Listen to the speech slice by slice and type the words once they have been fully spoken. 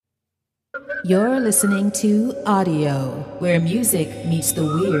You're listening to Audio, where music meets the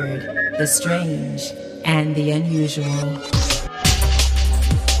weird, the strange, and the unusual.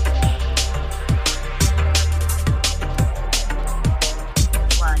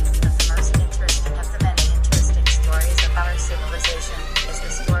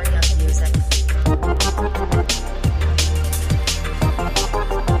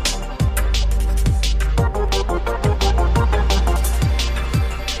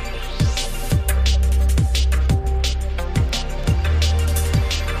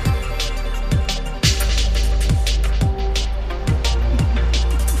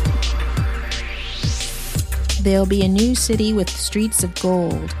 There'll be a new city with streets of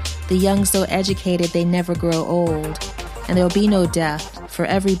gold, the young so educated they never grow old. And there'll be no death, for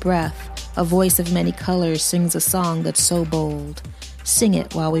every breath, a voice of many colors sings a song that's so bold. Sing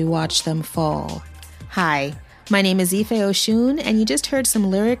it while we watch them fall. Hi, my name is Ife Oshun, and you just heard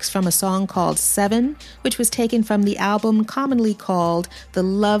some lyrics from a song called Seven, which was taken from the album commonly called the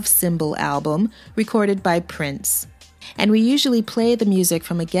Love Symbol album, recorded by Prince. And we usually play the music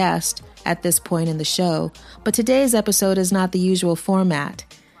from a guest at this point in the show, but today's episode is not the usual format.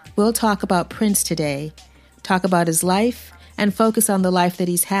 We'll talk about Prince today, talk about his life, and focus on the life that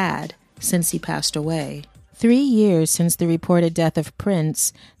he's had since he passed away. 3 years since the reported death of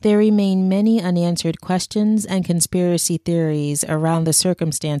Prince, there remain many unanswered questions and conspiracy theories around the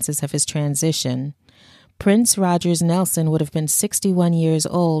circumstances of his transition. Prince Rogers Nelson would have been 61 years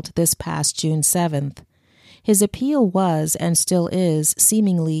old this past June 7th. His appeal was, and still is,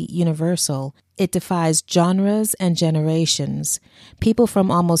 seemingly universal. It defies genres and generations. People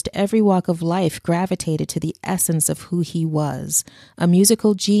from almost every walk of life gravitated to the essence of who he was, a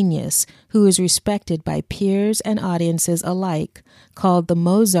musical genius who is respected by peers and audiences alike, called the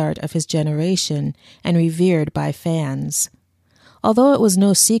Mozart of his generation, and revered by fans. Although it was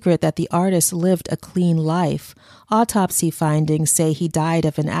no secret that the artist lived a clean life, autopsy findings say he died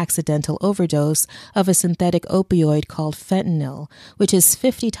of an accidental overdose of a synthetic opioid called fentanyl, which is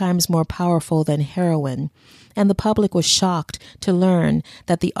 50 times more powerful than heroin, and the public was shocked to learn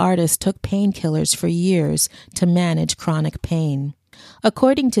that the artist took painkillers for years to manage chronic pain.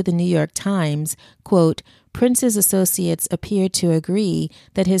 According to the New York Times, quote, Prince's associates appeared to agree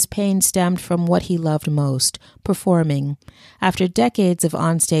that his pain stemmed from what he loved most, performing. After decades of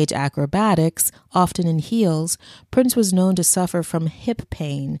onstage acrobatics, often in heels, Prince was known to suffer from hip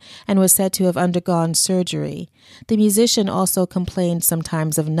pain and was said to have undergone surgery. The musician also complained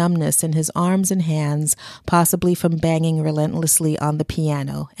sometimes of numbness in his arms and hands, possibly from banging relentlessly on the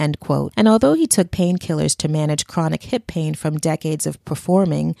piano, end quote. And although he took painkillers to manage chronic hip pain from decades of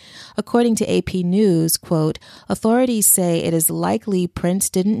performing, according to AP News, quote, authorities say it is likely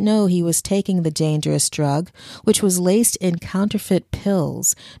Prince didn't know he was taking the dangerous drug, which was laced in counterfeit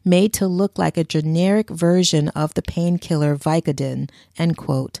pills made to look like a generic version of the painkiller Vicodin, end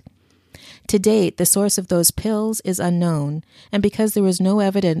quote. To date, the source of those pills is unknown, and because there was no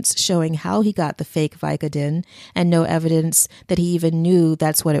evidence showing how he got the fake Vicodin, and no evidence that he even knew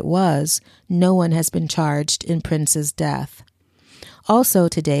that's what it was, no one has been charged in Prince's death. Also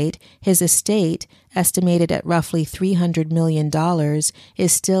to date, his estate, estimated at roughly $300 million,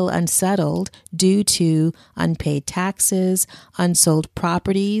 is still unsettled due to unpaid taxes, unsold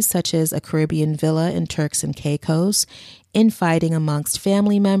properties such as a Caribbean villa in Turks and Caicos, infighting amongst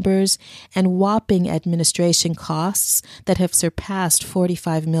family members, and whopping administration costs that have surpassed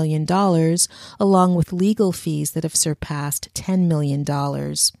 $45 million, along with legal fees that have surpassed $10 million.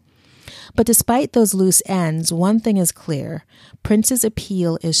 But despite those loose ends, one thing is clear. Prince's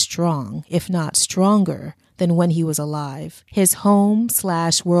appeal is strong, if not stronger, than when he was alive. His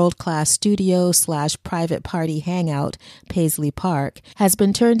home/world-class studio/private party hangout, Paisley Park, has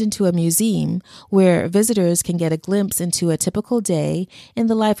been turned into a museum where visitors can get a glimpse into a typical day in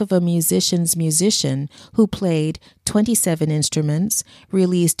the life of a musician's musician who played 27 instruments,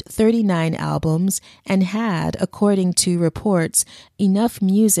 released 39 albums, and had, according to reports, enough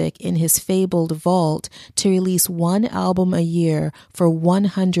music in his fabled vault to release one album a year for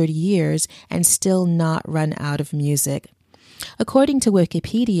 100 years and still not run out of music. According to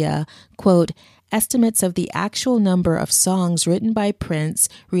Wikipedia, quote, estimates of the actual number of songs written by Prince,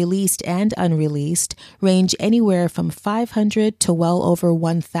 released and unreleased, range anywhere from 500 to well over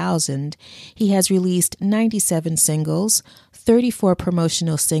 1,000. He has released 97 singles, 34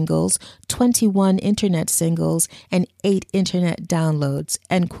 promotional singles, 21 internet singles, and 8 internet downloads,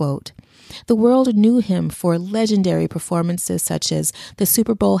 end quote. The world knew him for legendary performances such as the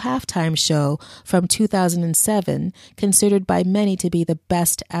Super Bowl halftime show from 2007, considered by many to be the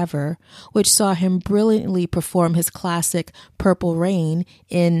best ever, which saw him brilliantly perform his classic Purple Rain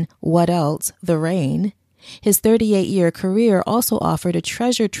in What Else? The Rain. His 38-year career also offered a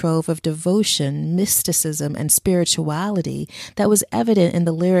treasure trove of devotion, mysticism, and spirituality that was evident in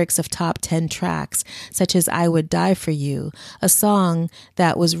the lyrics of top 10 tracks, such as I Would Die For You, a song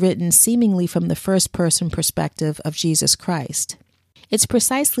that was written seemingly from the first-person perspective of Jesus Christ. It's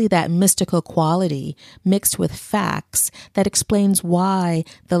precisely that mystical quality, mixed with facts, that explains why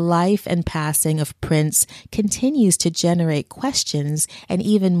the life and passing of Prince continues to generate questions and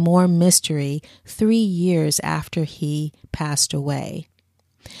even more mystery 3 years after he passed away.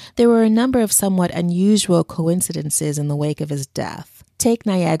 There were a number of somewhat unusual coincidences in the wake of his death. Take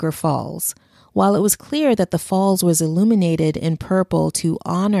Niagara Falls. While it was clear that the falls was illuminated in purple to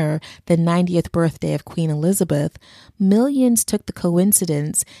honor the 90th birthday of Queen Elizabeth, millions took the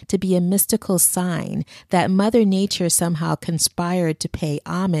coincidence to be a mystical sign that Mother Nature somehow conspired to pay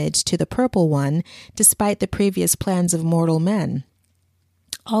homage to the purple one despite the previous plans of mortal men.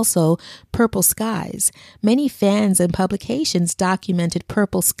 Also, purple skies. Many fans and publications documented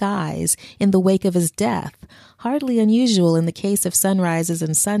purple skies in the wake of his death, hardly unusual in the case of sunrises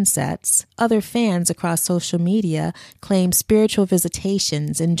and sunsets. Other fans across social media claim spiritual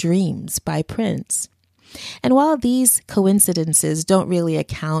visitations and dreams by Prince. And while these coincidences don't really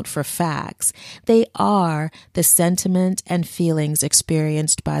account for facts, they are the sentiment and feelings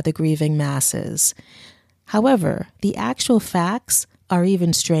experienced by the grieving masses. However, the actual facts are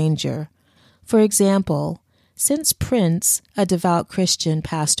even stranger. For example, since Prince, a devout Christian,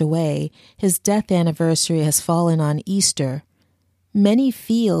 passed away, his death anniversary has fallen on Easter. Many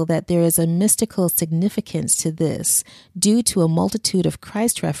feel that there is a mystical significance to this due to a multitude of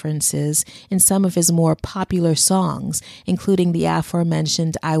Christ references in some of his more popular songs, including the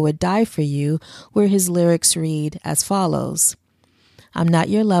aforementioned I Would Die For You, where his lyrics read as follows: I'm not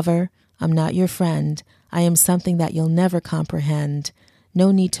your lover, I'm not your friend, I am something that you'll never comprehend.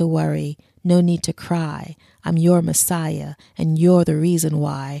 No need to worry, no need to cry. I'm your Messiah, and you're the reason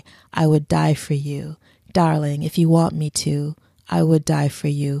why I would die for you. Darling, if you want me to, I would die for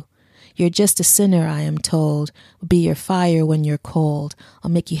you. You're just a sinner, I am told. I'll be your fire when you're cold.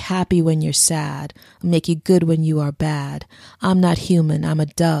 I'll make you happy when you're sad. I'll make you good when you are bad. I'm not human, I'm a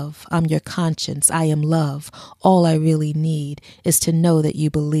dove. I'm your conscience, I am love. All I really need is to know that you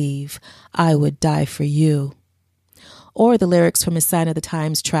believe. I would die for you. Or the lyrics from his Sign of the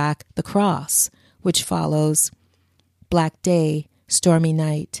Times track, The Cross, which follows: Black day, stormy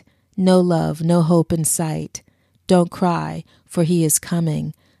night, no love, no hope in sight. Don't cry, for he is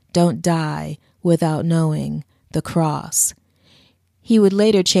coming. Don't die without knowing the cross. He would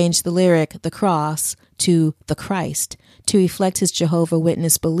later change the lyric, The Cross, to The Christ, to reflect his Jehovah's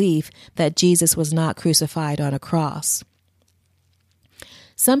Witness belief that Jesus was not crucified on a cross.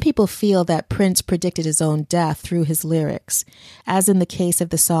 Some people feel that Prince predicted his own death through his lyrics, as in the case of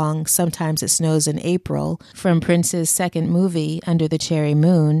the song Sometimes It Snows in April from Prince's second movie, Under the Cherry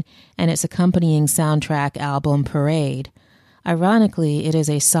Moon, and its accompanying soundtrack album Parade. Ironically, it is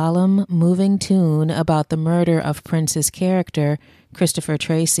a solemn, moving tune about the murder of Prince's character, Christopher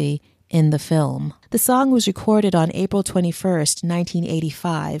Tracy, in the film. The song was recorded on April 21st,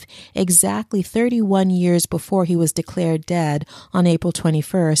 1985, exactly 31 years before he was declared dead on April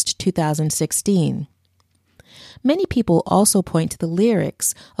 21st, 2016. Many people also point to the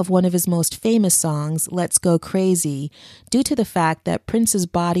lyrics of one of his most famous songs, Let's Go Crazy, due to the fact that Prince's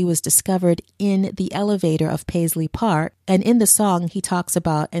body was discovered in the elevator of Paisley Park, and in the song he talks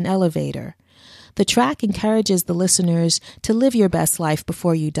about an elevator. The track encourages the listeners to live your best life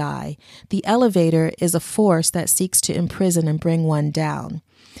before you die. The elevator is a force that seeks to imprison and bring one down.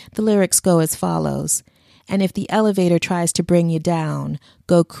 The lyrics go as follows: and if the elevator tries to bring you down,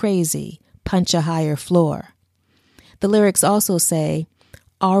 go crazy, punch a higher floor. The lyrics also say,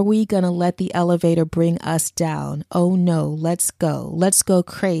 are we gonna let the elevator bring us down? Oh no, let's go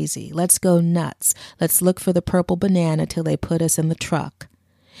crazy, let's go nuts, let's look for the purple banana till they put us in the truck.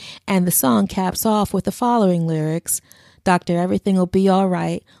 And the song caps off with the following lyrics: Doctor, everything'll be all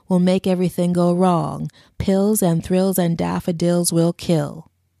right. We'll make everything go wrong. Pills and thrills and daffodils will kill.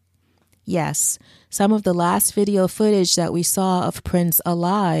 Yes, some of the last video footage that we saw of Prince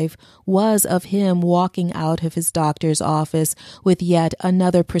alive was of him walking out of his doctor's office with yet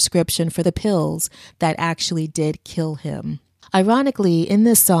another prescription for the pills that actually did kill him. Ironically, in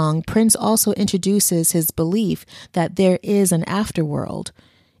this song, Prince also introduces his belief that there is an afterworld.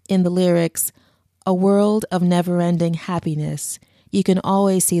 In the lyrics, "A world of never-ending happiness. You can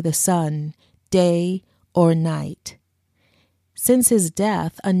always see the sun, day or night." Since his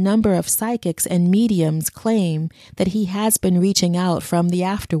death, a number of psychics and mediums claim that he has been reaching out from the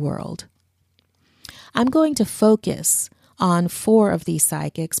afterworld. I'm going to focus on 4 of these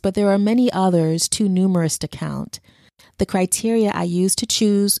psychics, but there are many others too numerous to count. The criteria I use to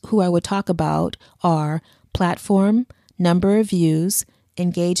choose who I would talk about are platform, number of views,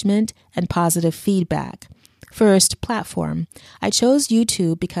 engagement, and positive feedback. First, platform. I chose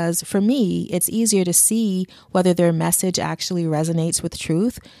YouTube because for me, it's easier to see whether their message actually resonates with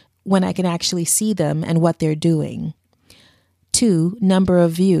truth when I can actually see them and what they're doing. 2, number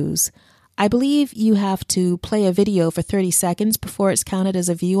of views. I believe you have to play a video for 30 seconds before it's counted as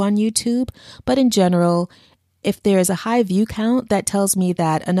a view on YouTube, but in general, if there is a high view count, that tells me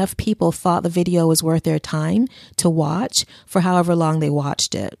that enough people thought the video was worth their time to watch for however long they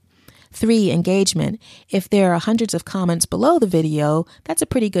watched it. 3, engagement. If there are hundreds of comments below the video, that's a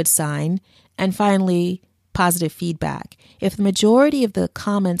pretty good sign. And finally, positive feedback. If the majority of the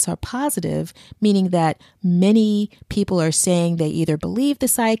comments are positive, meaning that many people are saying they either believe the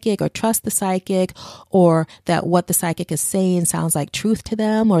psychic or trust the psychic, or that what the psychic is saying sounds like truth to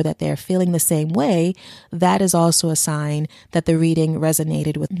them, or that they're feeling the same way, that is also a sign that the reading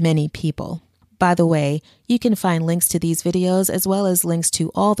resonated with many people. By the way, you can find links to these videos as well as links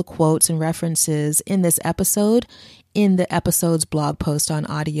to all the quotes and references in this episode in the episode's blog post on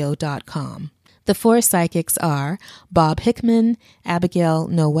audio.com. The 4 psychics are Bob Hickman, Abigail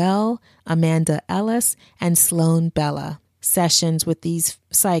Noel, Amanda Ellis, and Sloan Bella. Sessions with these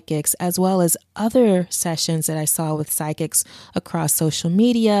psychics, as well as other sessions that I saw with psychics across social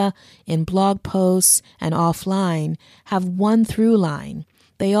media, in blog posts, and offline, have one through line.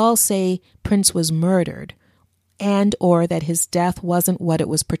 They all say Prince was murdered and or that his death wasn't what it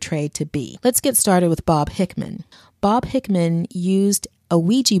was portrayed to be. Let's get started with Bob Hickman. Bob Hickman used a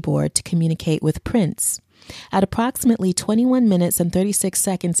Ouija board to communicate with Prince. At approximately 21 minutes and 36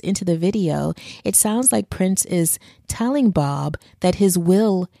 seconds into the video, it sounds like Prince is telling Bob that his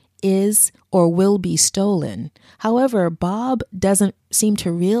will is or will be stolen. However, Bob doesn't seem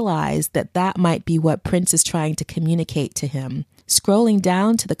to realize that that might be what Prince is trying to communicate to him. Scrolling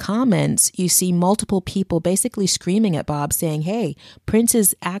down to the comments, you see multiple people basically screaming at Bob saying, hey, Prince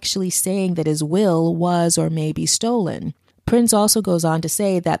is actually saying that his will was or may be stolen. Prince also goes on to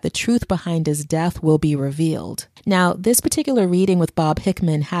say that the truth behind his death will be revealed. Now, this particular reading with Bob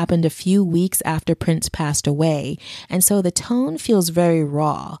Hickman happened a few weeks after Prince passed away, and so the tone feels very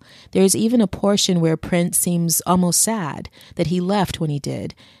raw. There's even a portion where Prince seems almost sad that he left when he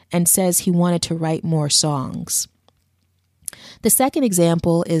did, and says he wanted to write more songs. The second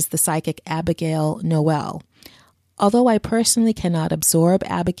example is the psychic Abigail Noel. Although I personally cannot absorb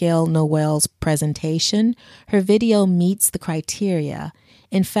Abigail Noel's presentation, her video meets the criteria.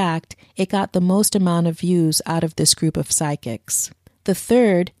 In fact, it got the most amount of views out of this group of psychics. The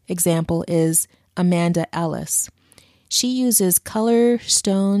third example is Amanda Ellis. She uses color,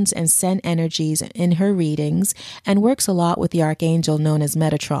 stones, and scent energies in her readings and works a lot with the archangel known as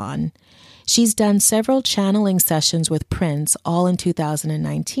Metatron. She's done several channeling sessions with Prince, all in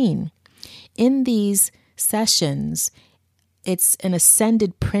 2019. In these sessions, it's an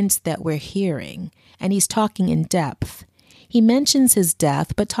ascended Prince that we're hearing, and he's talking in depth. He mentions his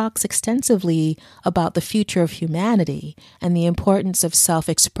death, but talks extensively about the future of humanity and the importance of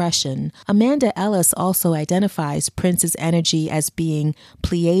self-expression. Amanda Ellis also identifies Prince's energy as being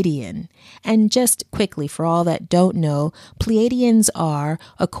Pleiadian. And just quickly, for all that don't know, Pleiadians are,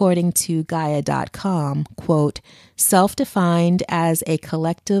 according to Gaia.com, quote, self-defined as a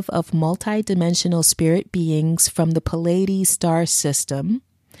collective of multidimensional spirit beings from the Pleiades star system.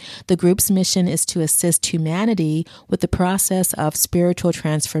 The group's mission is to assist humanity with the process of spiritual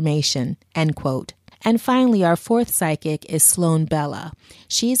transformation, end quote. And finally, our fourth psychic is Sloan Bella.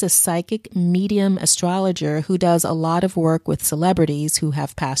 She's a psychic medium astrologer who does a lot of work with celebrities who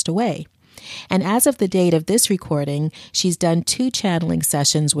have passed away. And as of the date of this recording, she's done 2 channeling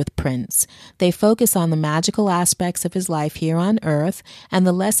sessions with Prince. They focus on the magical aspects of his life here on Earth and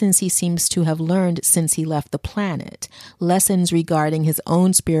the lessons he seems to have learned since he left the planet, lessons regarding his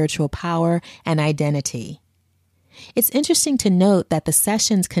own spiritual power and identity. It's interesting to note that the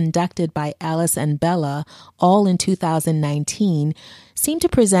sessions conducted by Alice and Bella, all in 2019, seem to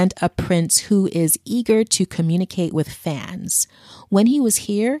present a Prince who is eager to communicate with fans. When he was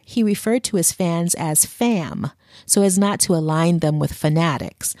here, he referred to his fans as fam, so as not to align them with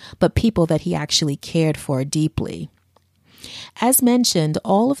fanatics, but people that he actually cared for deeply. As mentioned,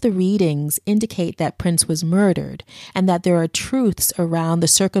 all of the readings indicate that Prince was murdered and that there are truths around the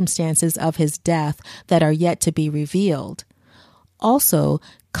circumstances of his death that are yet to be revealed. Also,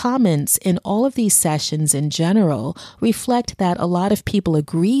 comments in all of these sessions in general reflect that a lot of people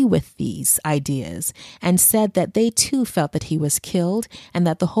agree with these ideas and said that they too felt that he was killed and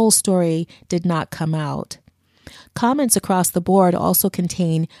that the whole story did not come out. Comments across the board also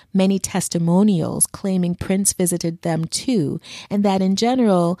contain many testimonials claiming Prince visited them too, and that in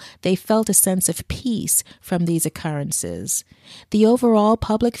general they felt a sense of peace from these occurrences. The overall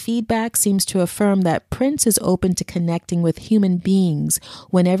public feedback seems to affirm that Prince is open to connecting with human beings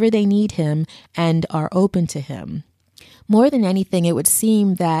whenever they need him and are open to him. More than anything, it would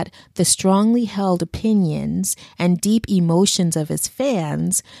seem that the strongly held opinions and deep emotions of his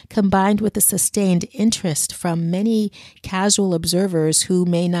fans, combined with the sustained interest from many casual observers who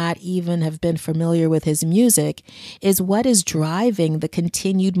may not even have been familiar with his music, is what is driving the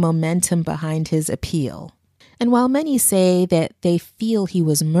continued momentum behind his appeal. And while many say that they feel he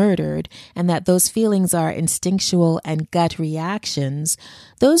was murdered and that those feelings are instinctual and gut reactions,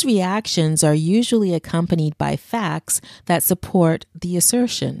 those reactions are usually accompanied by facts that support the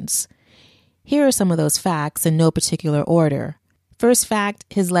assertions. Here are some of those facts in no particular order. First fact,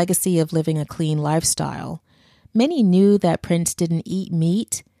 his legacy of living a clean lifestyle. Many knew that Prince didn't eat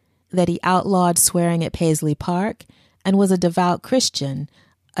meat, that he outlawed swearing at Paisley Park, and was a devout Christian,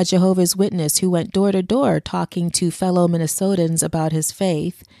 a Jehovah's Witness who went door to door talking to fellow Minnesotans about his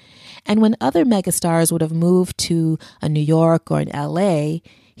faith. And when other megastars would have moved to a New York or an LA,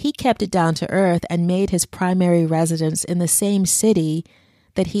 he kept it down to earth and made his primary residence in the same city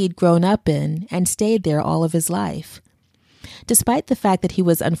that he'd grown up in and stayed there all of his life. Despite the fact that he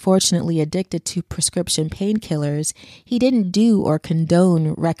was unfortunately addicted to prescription painkillers, he didn't do or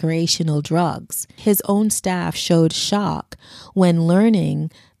condone recreational drugs. His own staff showed shock when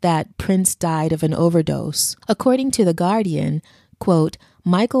learning that Prince died of an overdose. According to The Guardian, quote,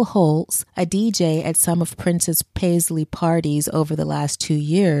 Michael Holtz, a DJ at some of Prince's Paisley parties over the last 2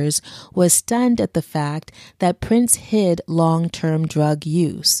 years, was stunned at the fact that Prince hid long-term drug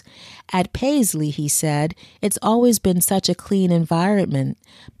use. At Paisley, he said, it's always been such a clean environment.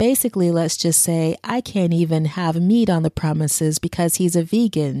 Basically, let's just say I can't even have meat on the premises because he's a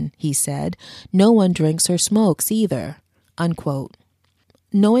vegan, he said. No one drinks or smokes either, unquote.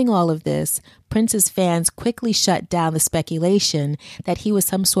 Knowing all of this, Prince's fans quickly shut down the speculation that he was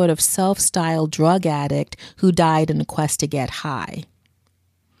some sort of self-styled drug addict who died in a quest to get high.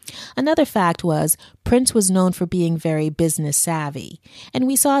 Another fact was Prince was known for being very business savvy, and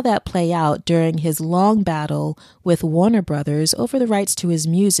we saw that play out during his long battle with Warner Brothers over the rights to his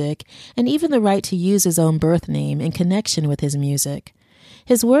music and even the right to use his own birth name in connection with his music.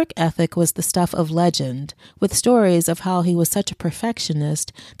 His work ethic was the stuff of legend, with stories of how he was such a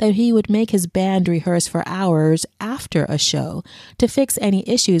perfectionist that he would make his band rehearse for hours after a show to fix any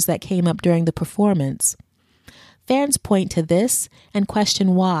issues that came up during the performance. Fans point to this and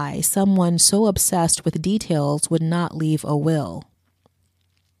question why someone so obsessed with details would not leave a will.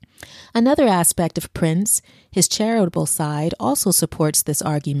 Another aspect of Prince, his charitable side, also supports this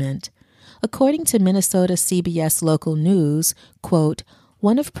argument. According to Minnesota CBS Local News, quote,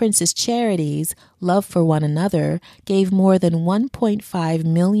 one of Prince's charities, Love for One Another, gave more than $1.5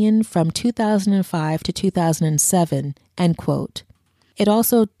 million from 2005 to 2007, end quote. It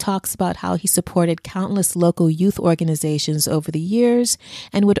also talks about how he supported countless local youth organizations over the years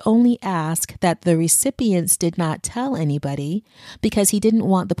and would only ask that the recipients did not tell anybody because he didn't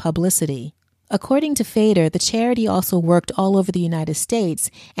want the publicity. According to Fader, the charity also worked all over the United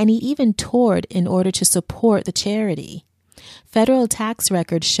States, and he even toured in order to support the charity. Federal tax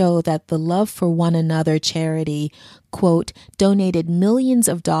records show that the Love for One Another charity, quote, donated millions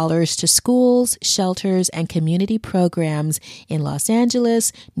of dollars to schools, shelters, and community programs in Los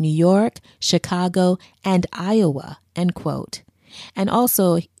Angeles, New York, Chicago, and Iowa, end quote. And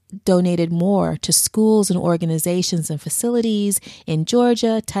also donated more to schools and organizations and facilities in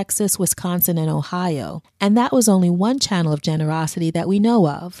Georgia, Texas, Wisconsin, and Ohio. And that was only one channel of generosity that we know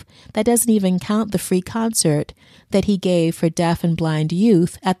of. That doesn't even count the free concert that he gave for deaf and blind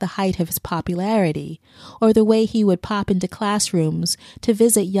youth at the height of his popularity, or the way he would pop into classrooms to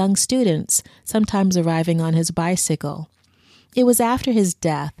visit young students, sometimes arriving on his bicycle. It was after his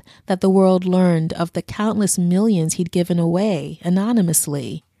death that the world learned of the countless millions he'd given away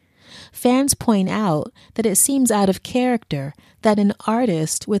anonymously. Fans point out that it seems out of character that an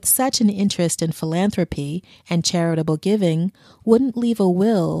artist with such an interest in philanthropy and charitable giving wouldn't leave a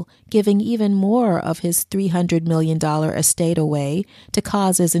will giving even more of his $300 million estate away to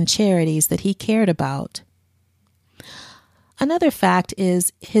causes and charities that he cared about. Another fact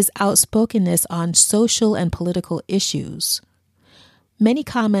is his outspokenness on social and political issues. Many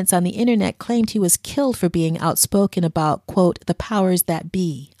comments on the internet claimed he was killed for being outspoken about, quote, the powers that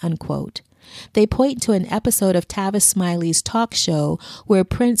be, unquote. They point to an episode of Tavis Smiley's talk show where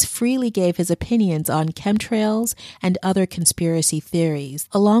Prince freely gave his opinions on chemtrails and other conspiracy theories.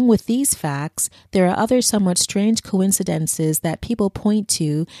 Along with these facts, there are other somewhat strange coincidences that people point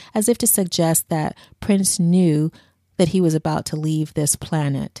to as if to suggest that Prince knew that he was about to leave this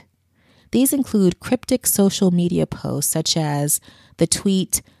planet. These include cryptic social media posts such as the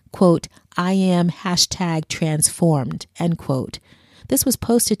tweet, quote, I am #transformed, end quote. This was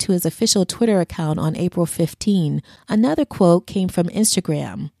posted to his official Twitter account on April 15. Another quote came from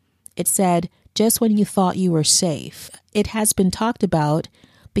Instagram. It said, just when you thought you were safe. It has been talked about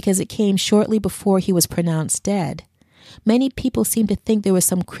because it came shortly before he was pronounced dead. Many people seem to think there was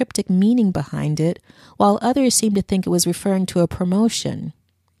some cryptic meaning behind it, while others seem to think it was referring to a promotion.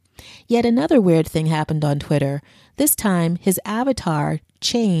 Yet another weird thing happened on Twitter. This time, his avatar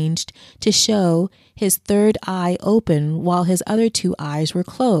changed to show his third eye open while his other two eyes were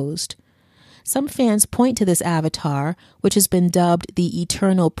closed. Some fans point to this avatar, which has been dubbed the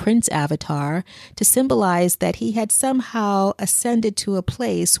Eternal Prince avatar, to symbolize that he had somehow ascended to a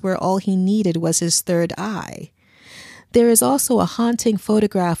place where all he needed was his third eye. There is also a haunting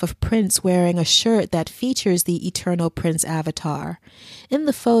photograph of Prince wearing a shirt that features the Eternal Prince avatar. In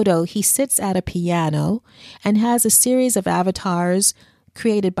the photo, he sits at a piano and has a series of avatars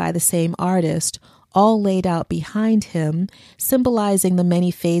created by the same artist, all laid out behind him, symbolizing the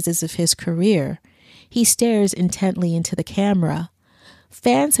many phases of his career. He stares intently into the camera.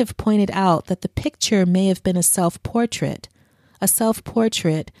 Fans have pointed out that the picture may have been a self-portrait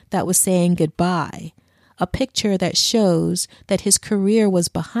that was saying goodbye. A picture that shows that his career was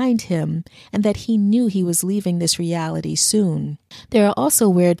behind him and that he knew he was leaving this reality soon. There are also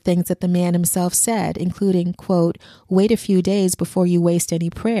weird things that the man himself said, including, quote, wait a few days before you waste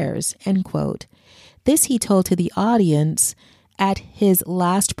any prayers, end quote. This he told to the audience at his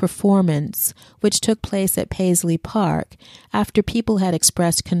last performance, which took place at Paisley Park, after people had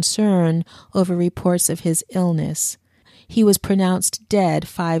expressed concern over reports of his illness. He was pronounced dead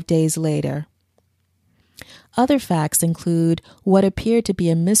 5 days later. Other facts include what appeared to be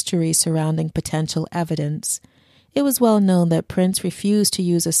a mystery surrounding potential evidence. It was well known that Prince refused to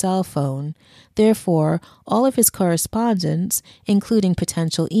use a cell phone. Therefore, all of his correspondence, including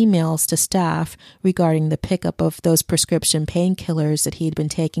potential emails to staff regarding the pickup of those prescription painkillers that he had been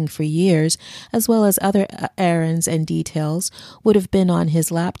taking for years, as well as other errands and details, would have been on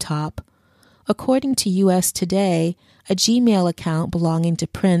his laptop. According to U.S. Today, a Gmail account belonging to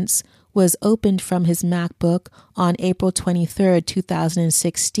Prince was opened from his MacBook on April 23,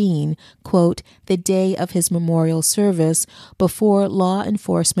 2016, quote, the day of his memorial service, before law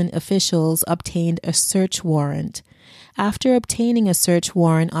enforcement officials obtained a search warrant. After obtaining a search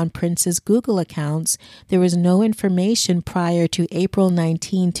warrant on Prince's Google accounts, there was no information prior to April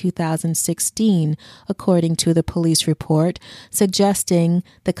 19, 2016, according to the police report, suggesting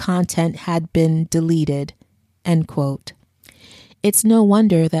the content had been deleted, end quote. It's no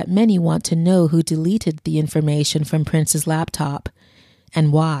wonder that many want to know who deleted the information from Prince's laptop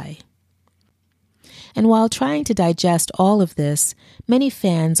and why. And while trying to digest all of this, many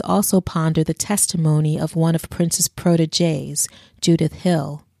fans also ponder the testimony of one of Prince's protégés, Judith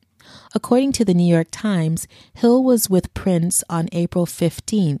Hill. According to the New York Times, Hill was with Prince on April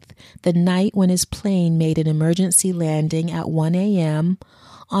 15th, the night when his plane made an emergency landing at 1 a.m.,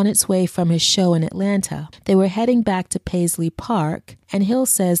 on its way from his show in Atlanta. They were heading back to Paisley Park, and Hill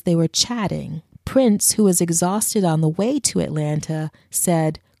says they were chatting. Prince, who was exhausted on the way to Atlanta,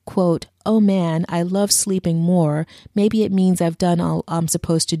 said, quote, oh man, I love sleeping more. Maybe it means I've done all I'm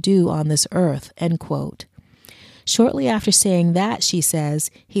supposed to do on this earth, end quote. Shortly after saying that, she says,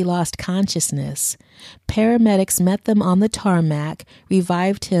 he lost consciousness. Paramedics met them on the tarmac,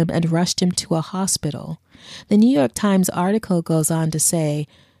 revived him, and rushed him to a hospital. The New York Times article goes on to say,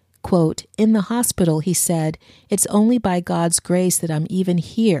 quote, in the hospital, he said, it's only by God's grace that I'm even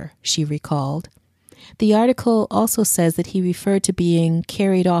here, she recalled. The article also says that he referred to being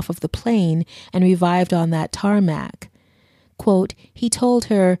carried off of the plane and revived on that tarmac. Quote, he told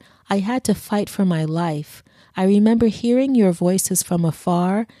her, I had to fight for my life. I remember hearing your voices from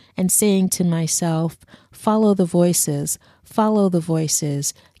afar and saying to myself, follow the voices,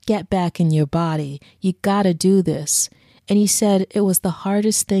 get back in your body, you gotta do this. And he said it was the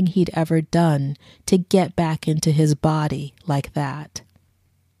hardest thing he'd ever done, to get back into his body like that.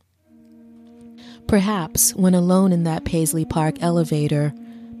 Perhaps when alone in that Paisley Park elevator,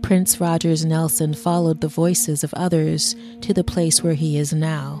 Prince Rogers Nelson followed the voices of others to the place where he is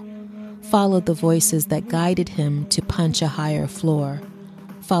now, followed the voices that guided him to punch a higher floor,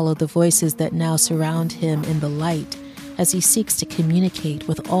 followed the voices that now surround him in the light as he seeks to communicate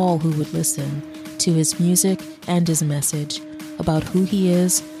with all who would listen to his music and his message about who he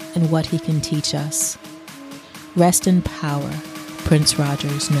is and what he can teach us. Rest in power, Prince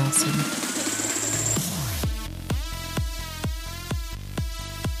Rogers Nelson.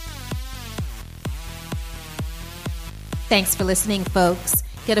 Thanks for listening, folks.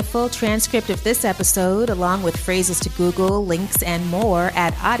 Get a full transcript of this episode along with phrases to Google, links, and more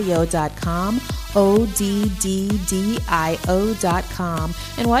at audio.com, ODDDIO.com.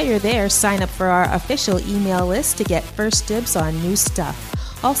 And while you're there, sign up for our official email list to get first dibs on new stuff.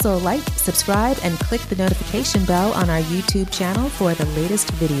 Also, like, subscribe, and click the notification bell on our YouTube channel for the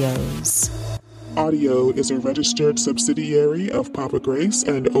latest videos. Audio is a registered subsidiary of Papa Grace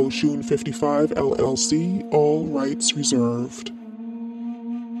and Oshun 55 LLC, all rights reserved.